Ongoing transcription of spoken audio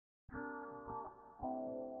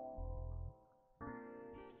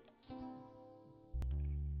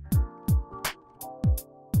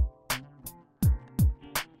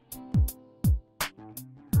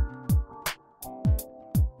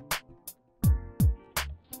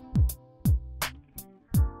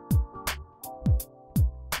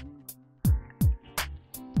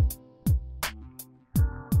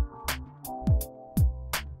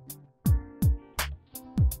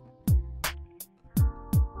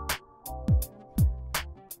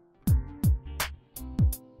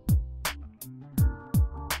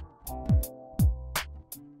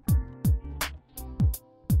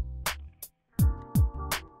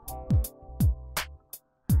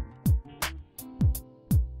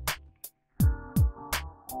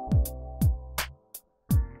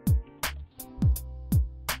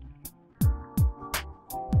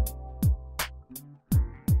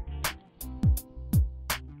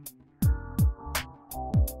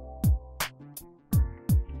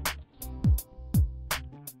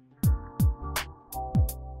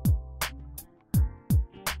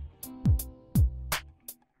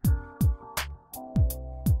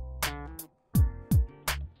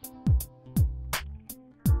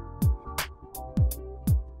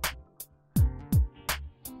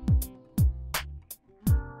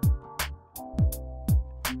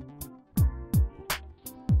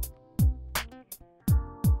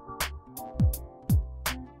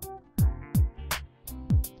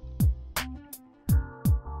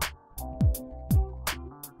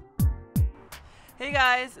Hey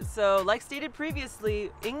guys, so like stated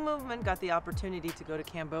previously, Ing Movement got the opportunity to go to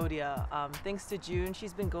Cambodia. Thanks to June,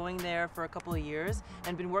 she's been going there for a couple of years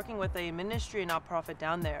and been working with a ministry and nonprofit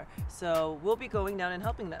down there. So we'll be going down and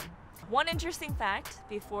helping them. One interesting fact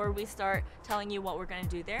before we start telling you what we're going to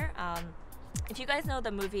do there. If you guys know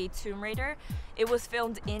the movie Tomb Raider, it was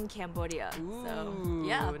filmed in Cambodia. Ooh, so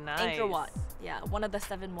yeah, nice. Angkor Wat. Yeah, one of the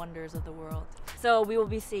 7 wonders of the world. So we will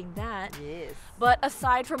be seeing that. Yes. But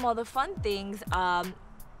aside from all the fun things,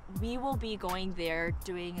 we will be going there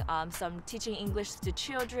doing some teaching English to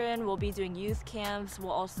children. We'll be doing youth camps.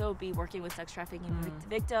 We'll also be working with sex trafficking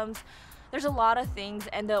victims. There's a lot of things,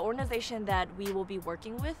 and the organization that we will be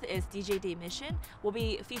working with is DJ Day Mission. We'll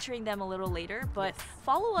be featuring them a little later, but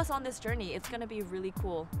follow us on this journey. It's gonna be really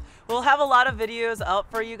cool. We'll have a lot of videos out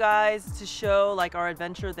for you guys to show like our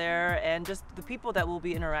adventure there and just the people that we'll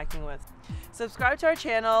be interacting with. Subscribe to our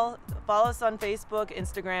channel, follow us on Facebook,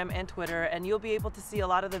 Instagram, and Twitter, and you'll be able to see a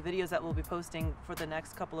lot of the videos that we'll be posting for the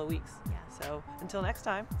next couple of weeks. Yeah. So until next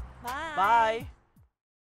time, Bye. bye.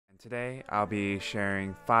 Today, I'll be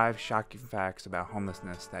sharing 5 shocking facts about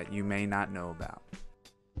homelessness that you may not know about.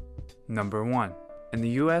 Number 1. In the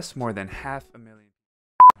US, more than 500,000.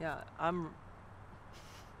 Yeah, I'm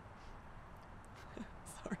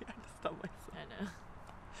sorry, I just stopped myself. I know.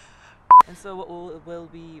 And so what will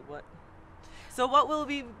be what? So what will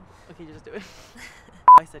be? Okay, just do it.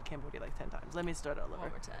 I said Cambodia like 10 times. Let me start all over. One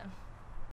more time.